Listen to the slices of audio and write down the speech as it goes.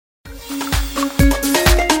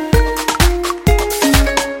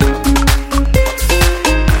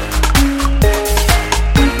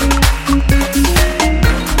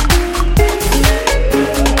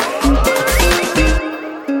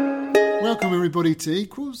everybody to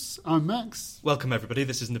Equals. I'm Max. Welcome everybody,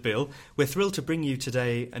 this is Nabil. We're thrilled to bring you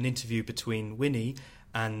today an interview between Winnie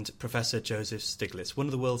and Professor Joseph Stiglitz, one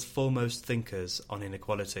of the world's foremost thinkers on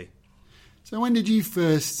inequality. So when did you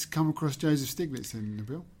first come across Joseph Stiglitz then,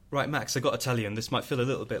 Nabil? Right, Max, I've got to tell you, and this might feel a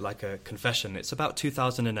little bit like a confession, it's about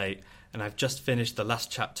 2008, and I've just finished the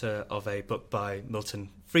last chapter of a book by Milton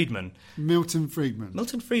Friedman. Milton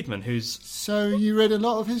Friedman, who's... So you read a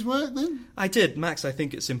lot of his work then? I did, Max. I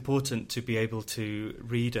think it's important to be able to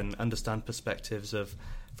read and understand perspectives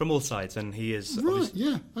from all sides, and he is... Right,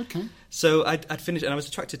 yeah, okay. So I'd finished, and I was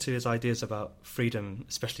attracted to his ideas about freedom,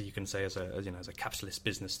 especially you can say as a capitalist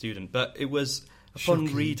business student, but it was... Upon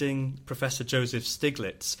reading Professor Joseph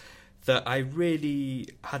Stiglitz, that I really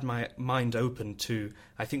had my mind open to,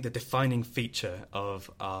 I think, the defining feature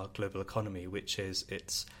of our global economy, which is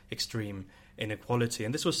its extreme inequality.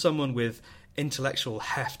 And this was someone with intellectual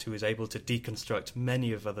heft who was able to deconstruct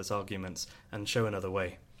many of others' arguments and show another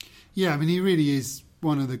way. Yeah, I mean, he really is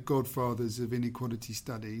one of the godfathers of inequality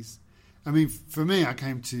studies. I mean, for me, I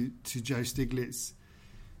came to Joe Stiglitz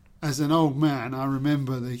as an old man. I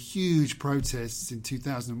remember the huge protests in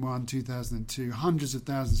 2001, 2002, hundreds of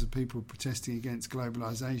thousands of people protesting against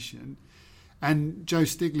globalisation. And Joe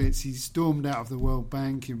Stiglitz, he stormed out of the World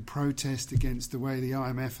Bank in protest against the way the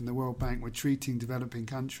IMF and the World Bank were treating developing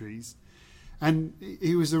countries. And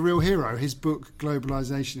he was a real hero. His book,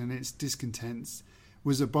 Globalisation and Its Discontents,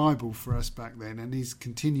 was a Bible for us back then, and he's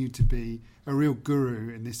continued to be a real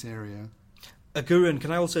guru in this area. A guru, and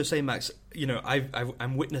can I also say, Max,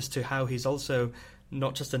 I'm witness to how he's also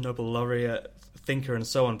not just a Nobel laureate thinker and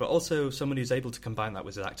so on, but also someone who's able to combine that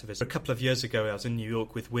with his activism. A couple of years ago, I was in New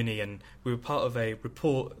York with Winnie, and we were part of a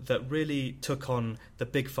report that really took on the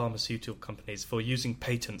big pharmaceutical companies for using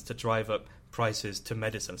patents to drive up prices to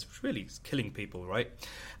medicines, which really is killing people, right?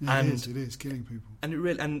 It is killing people. And it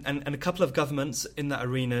really, and a couple of governments in that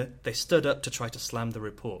arena, they stood up to try to slam the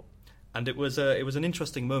report. And it was an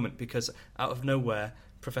interesting moment because out of nowhere,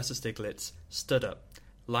 Professor Stiglitz stood up,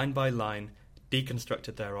 line by line,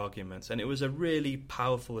 deconstructed their arguments. And it was a really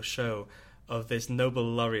powerful show of this Nobel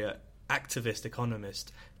laureate activist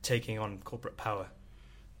economist taking on corporate power.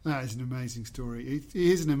 That is an amazing story.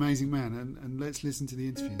 He is an amazing man, and let's listen to the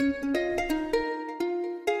interview.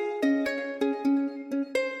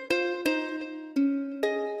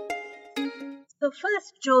 So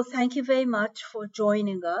first, Joe, thank you very much for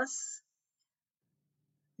joining us.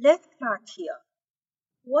 Let's start here.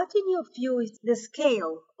 What, in your view, is the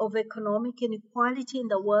scale of economic inequality in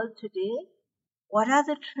the world today? What are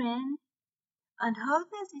the trends? And how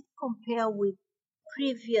does it compare with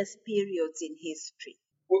previous periods in history?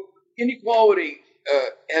 Well, inequality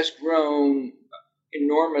has grown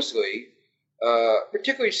enormously,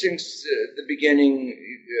 particularly since the beginning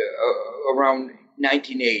around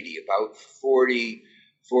 1980, about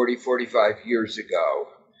 45 years ago.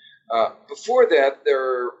 Before that,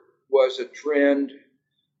 there was a trend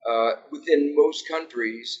within most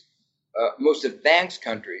countries, most advanced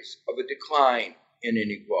countries, of a decline in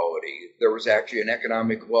inequality. There was actually an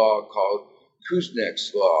economic law called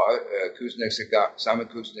Kuznets law. Simon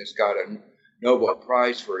Kuznets got a Nobel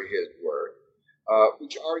Prize for his work,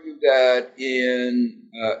 which argued that in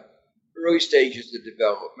early stages of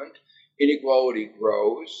development, inequality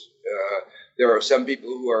grows. There are some people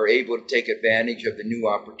who are able to take advantage of the new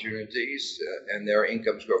opportunities, and their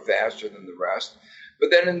incomes grow faster than the rest.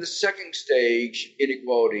 But then in the second stage,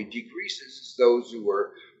 inequality decreases as those who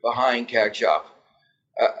were behind catch up.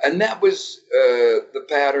 And that was the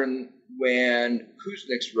pattern when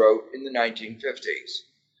Kuznets wrote in the 1950s.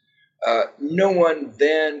 No one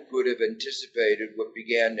then could have anticipated what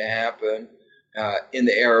began to happen in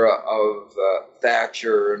the era of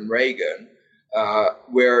Thatcher and Reagan,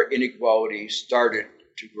 where inequality started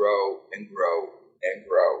to grow and grow and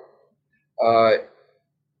grow.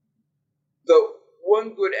 The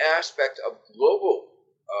one good aspect of global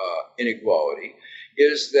inequality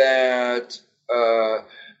is that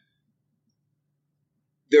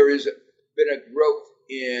there has been a growth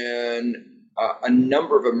in a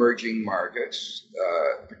number of emerging markets,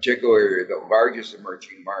 particularly the largest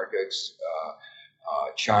emerging markets,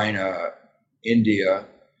 China, India,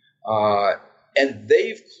 and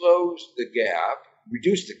they've closed the gap,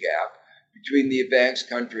 reduced the gap between the advanced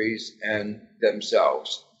countries and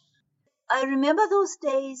themselves. I remember those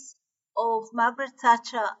days of Margaret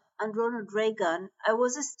Thatcher and Ronald Reagan. I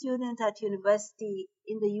was a student at university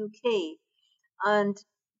in the UK, and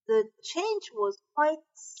the change was quite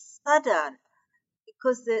sudden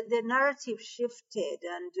because the narrative shifted,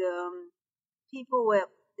 and people were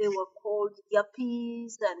called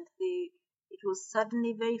yuppies, and it was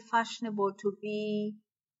suddenly very fashionable to be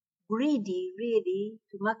greedy, really,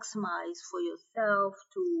 to maximize for yourself,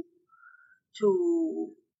 to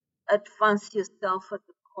advance yourself at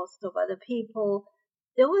the cost of other people.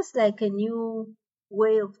 There was like a new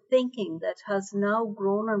way of thinking that has now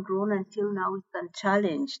grown and grown until now it's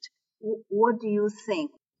unchallenged. What do you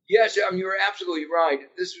think? Yes, you're absolutely right.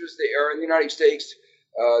 This was the era in the United States.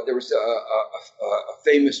 There was a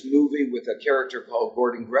famous movie with a character called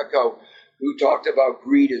Gordon Gekko who talked about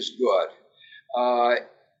greed is good.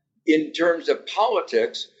 In terms of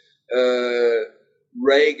politics,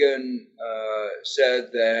 Reagan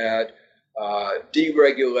said that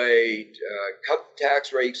deregulate, cut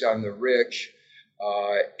tax rates on the rich,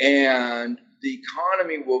 and the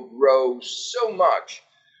economy will grow so much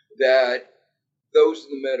that those in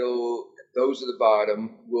the middle, those at the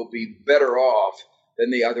bottom will be better off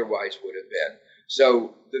than they otherwise would have been.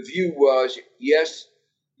 So the view was, yes,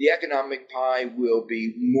 the economic pie will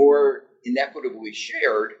be more inequitably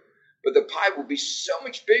shared, but the pie will be so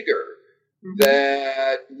much bigger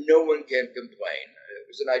that no one can complain. It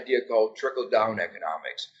was an idea called trickle-down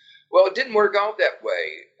economics. Well, it didn't work out that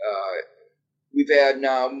way. We've had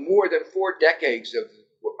now more than 4 decades of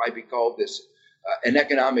what might be called this an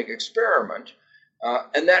economic experiment,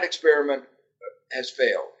 and that experiment has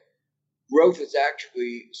failed. Growth is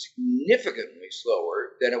actually significantly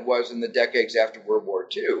slower than it was in the decades after World War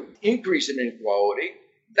II. Increase in inequality,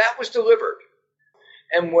 that was delivered.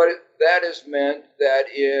 And what that has meant that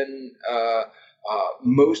in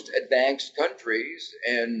most advanced countries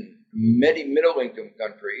and many middle-income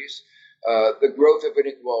countries, the growth of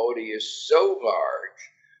inequality is so large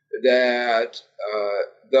that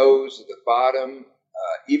those at the bottom,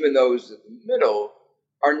 even those at the middle,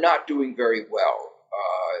 are not doing very well.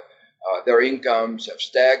 Their incomes have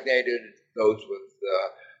stagnated. Those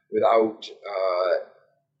without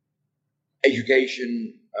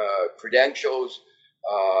education credentials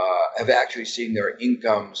have actually seen their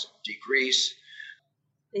incomes decrease.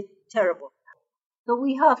 It's terrible. So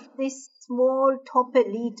we have this small top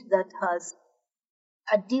elite that has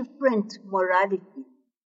a different morality,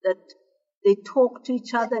 that they talk to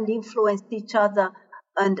each other and influence each other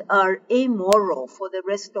and are amoral for the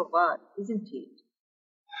rest of us, isn't it?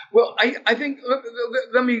 Well, I think,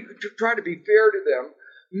 let me try to be fair to them.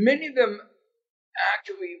 Many of them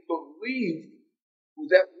actually believe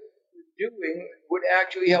that what we're doing would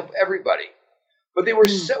actually help everybody. But they were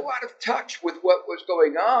so out of touch with what was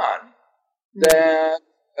going on that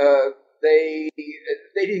they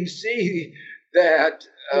didn't see that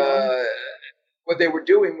what they were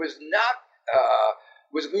doing was not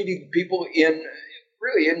was leading people in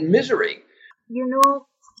misery. You know,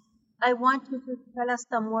 I want you to tell us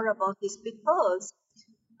some more about this, because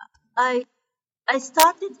I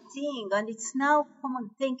started seeing, and it's now common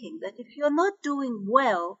thinking, that if you're not doing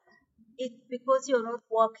well, it's because you're not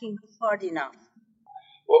working hard enough.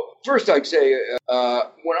 Well, first I'd say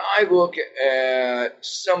when I look at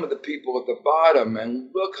some of the people at the bottom and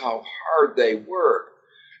look how hard they work,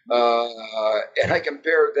 and I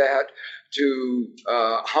compare that to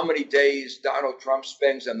how many days Donald Trump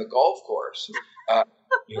spends on the golf course,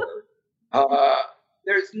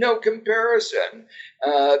 there's no comparison.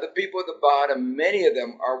 The people at the bottom, many of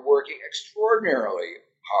them are working extraordinarily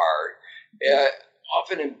hard,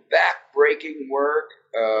 often in back-breaking work.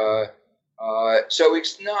 So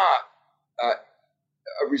it's not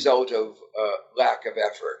a result of lack of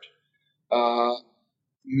effort.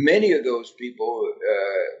 Many of those people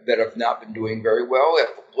that have not been doing very well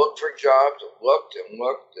have looked for jobs, have looked and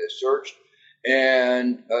looked, they've searched,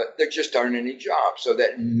 and there just aren't any jobs. So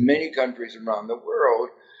that in many countries around the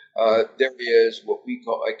world, there is what we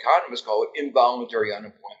call, economists call it, involuntary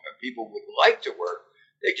unemployment. People would like to work,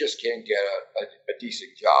 they just can't get a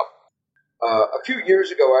decent job. A few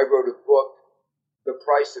years ago, I wrote a book, The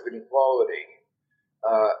Price of Inequality.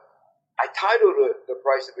 I titled it The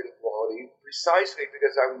Price of Inequality precisely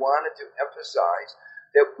because I wanted to emphasize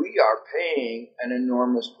that we are paying an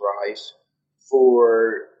enormous price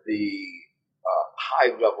for the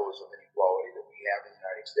high levels of inequality that we have in the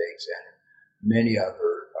United States and in many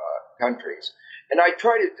other countries. And I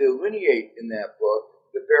try to delineate in that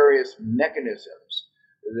book the various mechanisms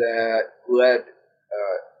that led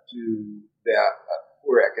to that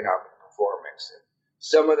poor economic performance.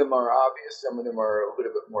 Some of them are obvious, some of them are a little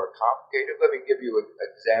bit more complicated. Let me give you an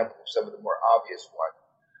example of some of the more obvious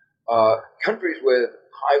ones. Countries with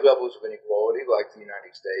high levels of inequality, like the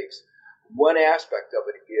United States, one aspect of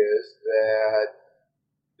it is that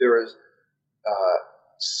there is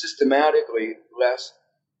systematically less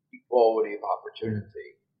equality of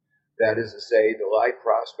opportunity. That is to say, the life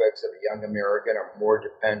prospects of a young American are more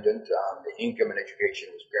dependent on the income and education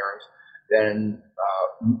of his parents than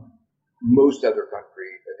most other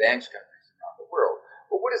advanced countries around the world.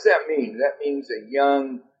 But what does that mean? That means a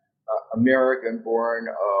young American born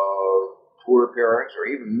of poor parents or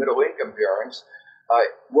even middle-income parents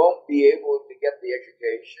won't be able to get the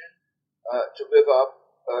education to live up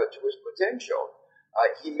to his potential.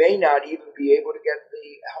 He may not even be able to get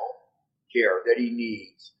the health care that he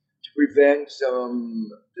needs to prevent some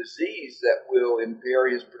disease that will impair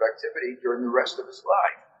his productivity during the rest of his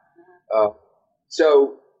life.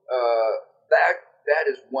 So that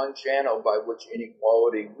is one channel by which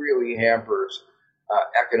inequality really hampers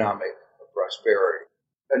economic prosperity.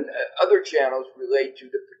 And other channels relate to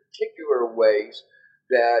the particular ways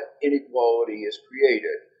that inequality is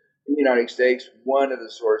created. In the United States, one of the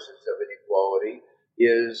sources of inequality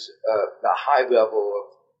is the high level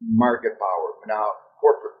of market power,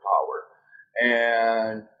 corporate power.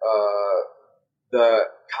 And the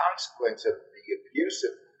consequence of the abuse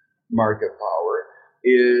of market power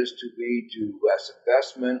is to lead to less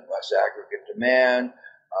investment, less aggregate demand,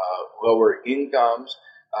 lower incomes.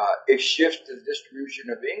 It shifts the distribution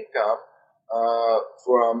of income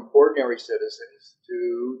from ordinary citizens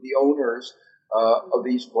to the owners of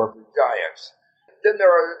these corporate giants. Then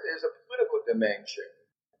is a political dimension.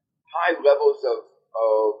 High levels of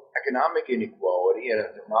economic inequality in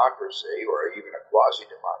a democracy, or even a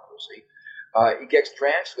quasi-democracy, it gets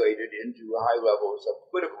translated into high levels of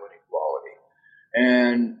political inequality.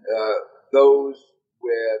 And those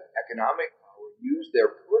with economic power use their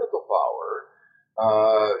political power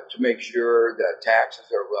to make sure that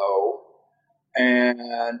taxes are low,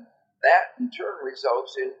 and that in turn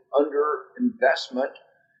results in underinvestment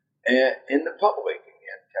in the public,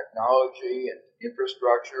 in technology and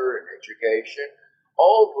infrastructure and education,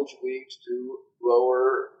 all of which leads to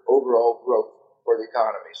lower overall growth for the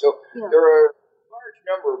economy. So there are a large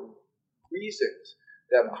number of reasons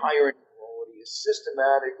that higher inequality is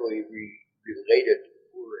systematically related to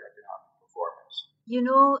poor economic performance. You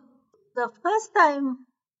know, the first time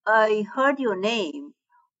I heard your name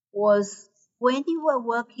was when you were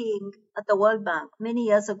working at the World Bank many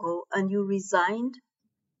years ago, and you resigned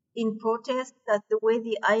in protest at the way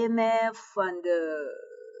the IMF and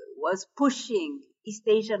was pushing East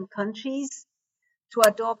Asian countries to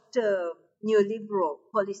adopt neoliberal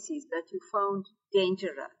policies that you found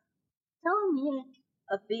dangerous. Tell me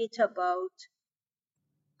a bit about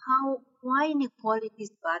why inequality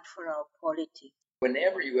is bad for our polity.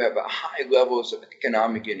 Whenever you have high levels of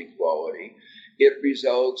economic inequality, it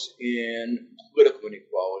results in political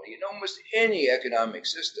inequality in almost any economic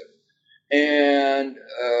system. And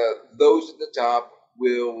those at the top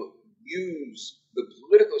will use the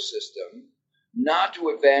political system not to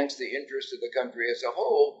advance the interests of the country as a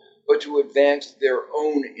whole, but to advance their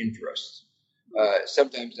own interests.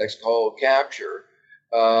 Sometimes that's called capture.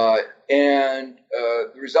 And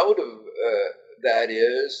the result of that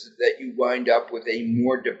is that you wind up with a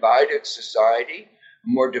more divided society,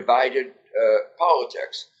 more divided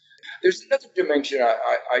politics. There's another dimension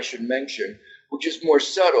I should mention, which is more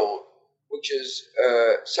subtle, which is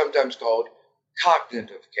sometimes called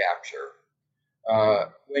cognitive capture.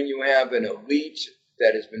 When you have an elite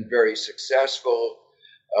that has been very successful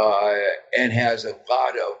and has a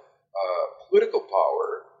lot of political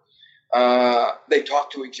power, they talk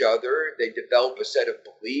to each other, they develop a set of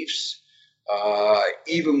beliefs,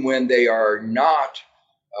 even when they are not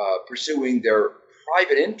pursuing their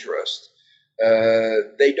private interest.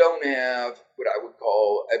 They don't have what I would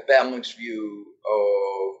call a balanced view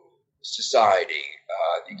of society,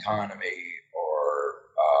 the economy, or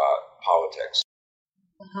politics.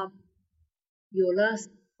 Perhaps your last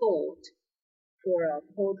thought for our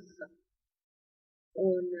podcast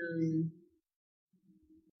on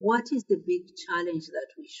what is the big challenge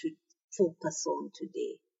that we should focus on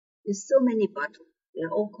today? There's so many battles,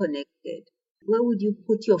 they're all connected. Where would you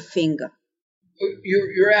put your finger?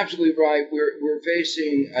 You're absolutely right. We're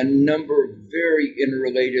facing a number of very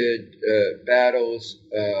interrelated battles: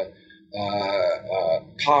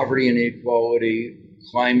 poverty and inequality,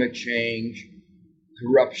 climate change,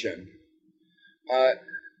 corruption.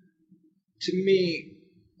 To me,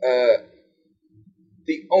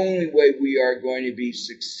 the only way we are going to be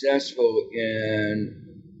successful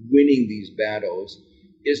in winning these battles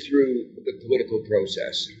is through the political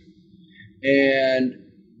process. And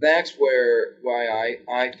that's why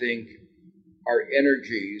I think our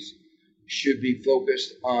energies should be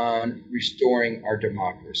focused on restoring our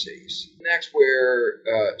democracies. And that's where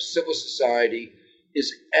civil society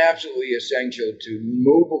is absolutely essential to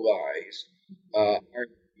mobilize our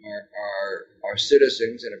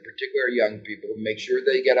citizens, and in particular young people, make sure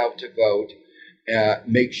they get out to vote,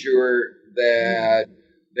 make sure that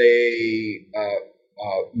they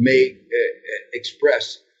may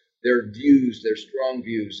express their views, their strong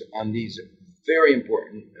views on these very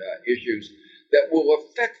important issues that will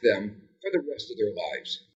affect them for the rest of their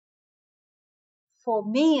lives. For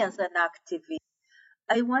me as an activist,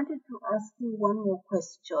 I wanted to ask you one more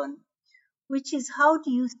question, which is, how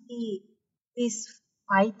do you see this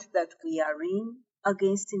fight that we are in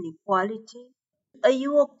against inequality? Are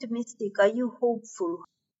you optimistic? Are you hopeful?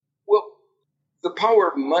 Well, the power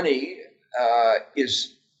of money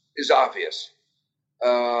is obvious.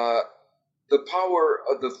 The power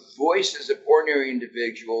of the voices of ordinary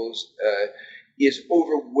individuals is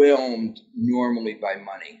overwhelmed normally by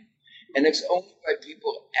money. And it's only by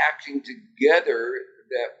people acting together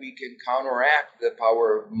that we can counteract the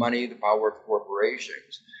power of money, the power of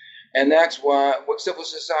corporations. And that's what civil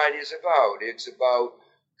society is about. It's about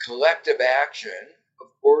collective action of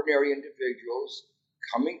ordinary individuals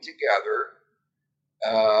coming together.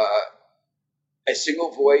 A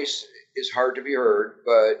single voice is hard to be heard,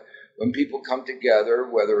 but when people come together,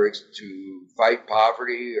 whether it's to fight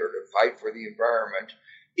poverty or to fight for the environment,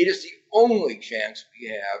 it is the only chance we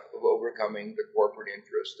have of overcoming the corporate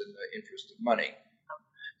interest and the interest of money.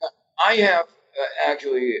 I have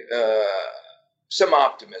actually some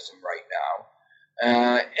optimism right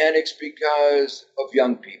now, and it's because of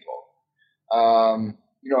young people.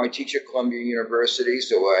 I teach at Columbia University,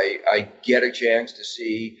 so I get a chance to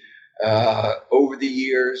see over the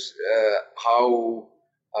years how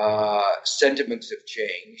sentiments have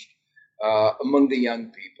changed among the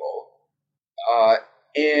young people.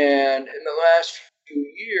 And in the last few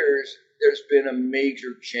years, there's been a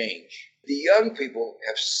major change. The young people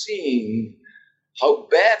have seen how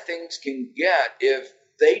bad things can get if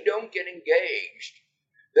they don't get engaged,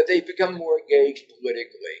 that they become more engaged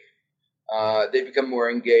politically. They become more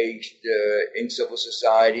engaged in civil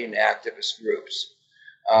society and activist groups.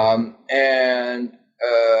 And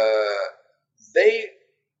they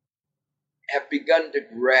have begun to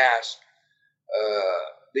grasp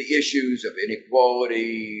the issues of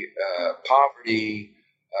inequality, poverty,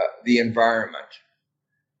 the environment,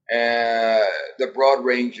 the broad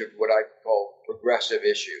range of what I call progressive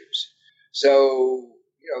issues. So,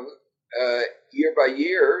 year by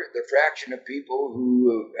year, the fraction of people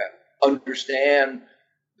who understand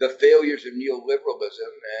the failures of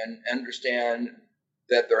neoliberalism and understand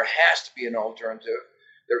that there has to be an alternative,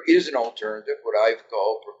 there is an alternative, what I've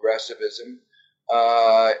called progressivism,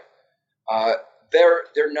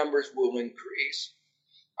 their numbers will increase.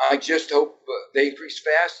 I just hope they increase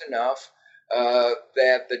fast enough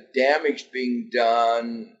that the damage being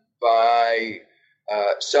done by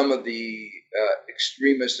some of the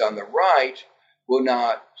extremists on the right will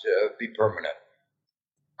not be permanent.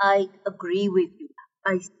 I agree with you.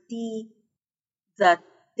 I see that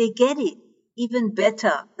they get it even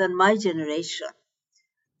better than my generation.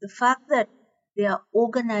 The fact that they are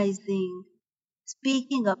organizing,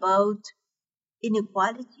 speaking about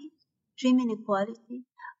inequality, extreme inequality,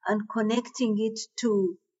 and connecting it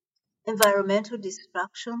to environmental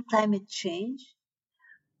destruction, climate change,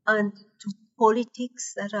 and to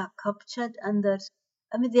politics that are captured and that,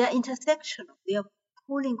 they are intersectional. They are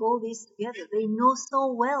pulling all this together. They know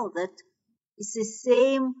so well that it's the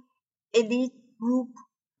same elite group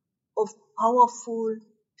of powerful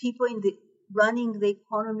people running the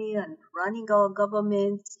economy and running our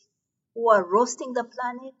governments who are roasting the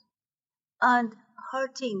planet and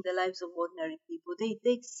hurting the lives of ordinary people.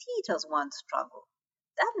 They see it as one struggle.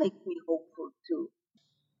 That makes me hopeful too.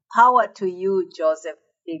 Power to you, Joseph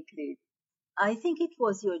Stiglitz. I think it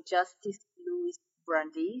was your Justice Louis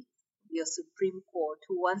Brandeis, your Supreme Court,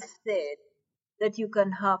 who once said that you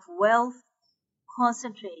can have wealth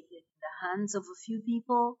concentrated in the hands of a few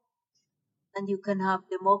people, and you can have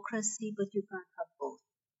democracy, but you can't have both.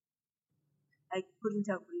 I couldn't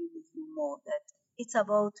agree with you more that it's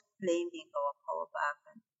about claiming our power back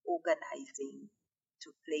and organizing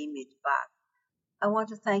to claim it back. I want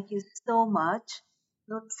to thank you so much,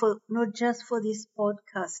 not just for this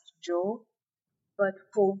podcast, Joe, but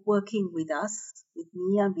for working with us, with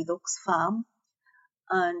me and with Oxfam,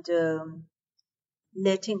 and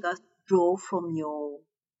letting us draw from your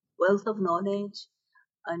wealth of knowledge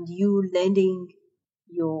and you lending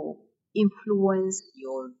your influence,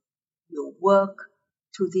 your work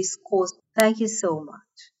to this cause. Thank you so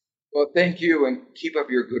much. Well, thank you, and keep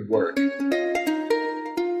up your good work.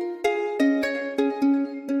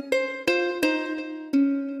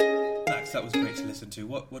 Max, that was great to listen to.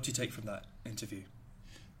 What do you take from that interview?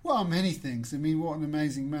 Well, many things. What an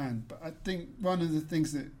amazing man. But I think one of the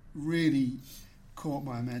things that really caught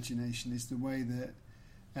my imagination is the way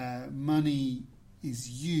that money is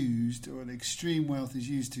used, or the extreme wealth is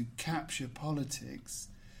used to capture politics,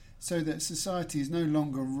 so that society is no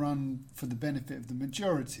longer run for the benefit of the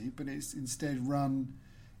majority, but it's instead run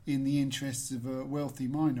in the interests of a wealthy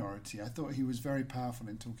minority. I thought he was very powerful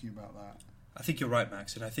in talking about that. I think you're right,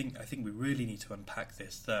 Max, and I think we really need to unpack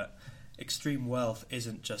this, that extreme wealth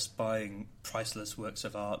isn't just buying priceless works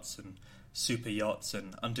of arts and super yachts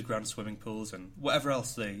and underground swimming pools and whatever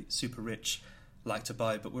else the super rich like to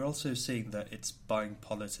buy, but we're also seeing that it's buying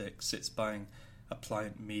politics, it's buying a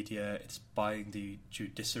pliant media, it's buying the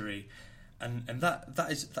judiciary, and that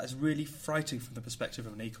is really frightening from the perspective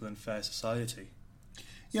of an equal and fair society.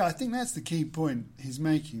 Yeah, I think that's the key point he's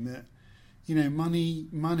making, that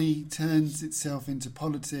money turns itself into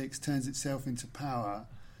politics, turns itself into power,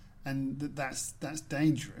 and that's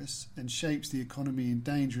dangerous and shapes the economy in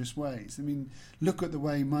dangerous ways. I mean, look at the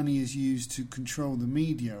way money is used to control the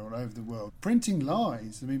media all over the world. Printing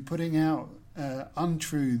lies, putting out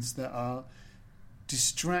untruths that are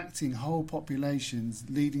distracting whole populations,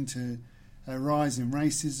 leading to a rise in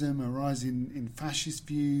racism, a rise in fascist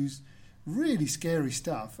views, really scary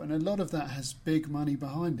stuff. And a lot of that has big money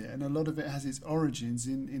behind it, and a lot of it has its origins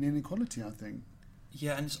in inequality, I think.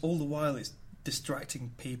 Yeah, and it's all the while it's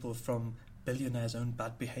distracting people from billionaires' own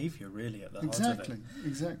bad behaviour, really, at the heart of it.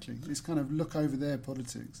 Exactly. It's kind of look over their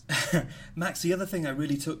politics. Max, the other thing I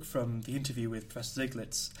really took from the interview with Professor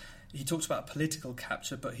Stiglitz, he talked about political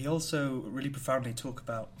capture, but he also really profoundly talked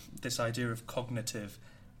about this idea of cognitive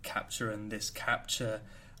capture and this capture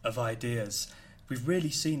of ideas. We've really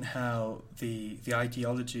seen how the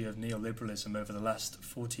ideology of neoliberalism over the last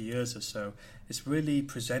 40 years or so has really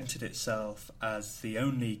presented itself as the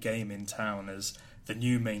only game in town, as the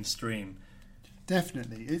new mainstream.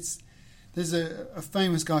 Definitely. There's a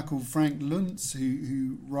famous guy called Frank Luntz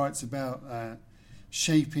who writes about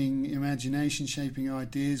shaping imagination, shaping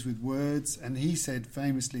ideas with words, and he said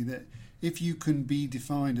famously that if you can be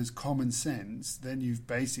defined as common sense, then you've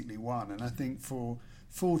basically won. And I think for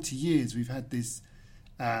 40 years we've had this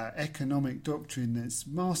economic doctrine that's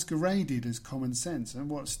masqueraded as common sense, and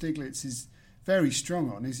what Stiglitz is very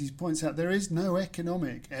strong on is he points out there is no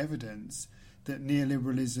economic evidence that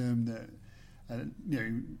neoliberalism, that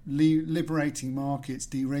liberating markets,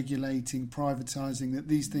 deregulating, privatising, that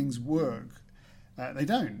these things work. They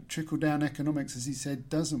don't. Trickle-down economics, as he said,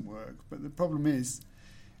 doesn't work. But the problem is,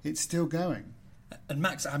 it's still going. And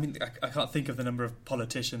Max, I can't think of the number of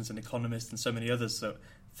politicians and economists and so many others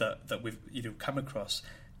that we've come across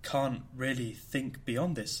can't really think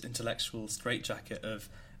beyond this intellectual straitjacket of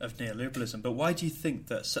neoliberalism. But why do you think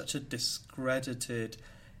that such a discredited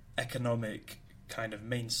economic kind of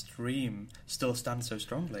mainstream still stands so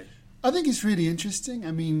strongly? I think it's really interesting.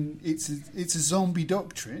 It's a zombie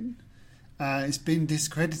doctrine. It's been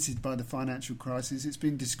discredited by the financial crisis. It's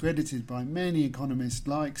been discredited by many economists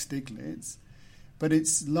like Stiglitz. But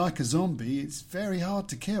it's like a zombie. It's very hard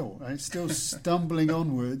to kill. It's still stumbling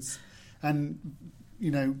onwards. And,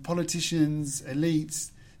 politicians, elites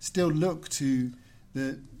still look to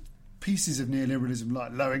the pieces of neoliberalism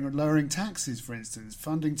like lowering taxes, for instance,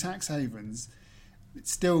 funding tax havens.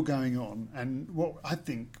 It's still going on. And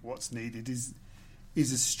what's needed is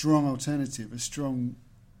a strong alternative, a strong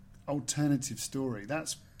alternative story.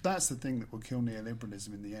 That's the thing that will kill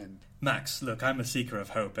neoliberalism in the end. Max, look, I'm a seeker of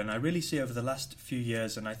hope, and I really see over the last few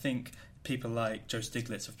years, and I think people like Joe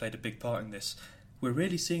Stiglitz have played a big part in this, we're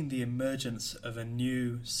really seeing the emergence of a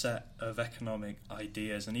new set of economic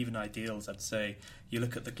ideas and even ideals, I'd say. You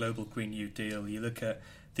look at the Global Green New Deal, you look at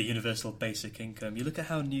the universal basic income, you look at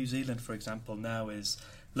how New Zealand, for example, now is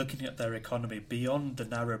looking at their economy beyond the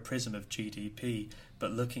narrow prism of GDP,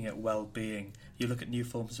 but looking at well-being. You look at new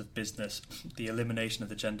forms of business, the elimination of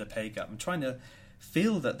the gender pay gap. I'm trying to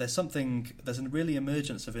feel that there's a really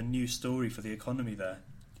emergence of a new story for the economy there.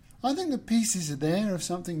 I think the pieces are there of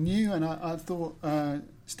something new, and I thought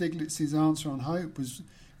Stiglitz's answer on hope was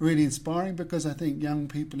really inspiring, because I think young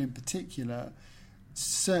people in particular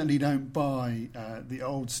certainly don't buy the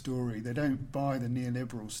old story. They don't buy the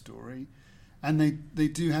neoliberal story. And they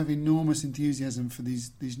do have enormous enthusiasm for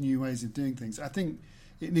these new ways of doing things. I think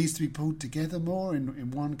it needs to be pulled together more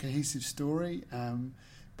in one cohesive story.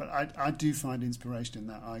 But I do find inspiration in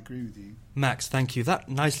that. I agree with you. Max, thank you. That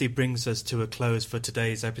nicely brings us to a close for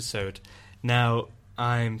today's episode. Now,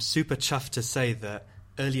 I'm super chuffed to say that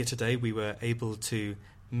earlier today we were able to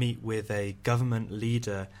meet with a government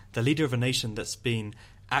leader, the leader of a nation that's been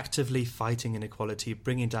actively fighting inequality,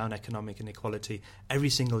 bringing down economic inequality every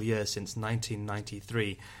single year since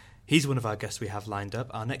 1993. He's one of our guests we have lined up.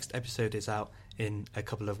 Our next episode is out in a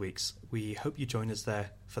couple of weeks. We hope you join us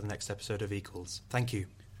there for the next episode of Equals. Thank you.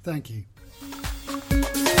 Thank you.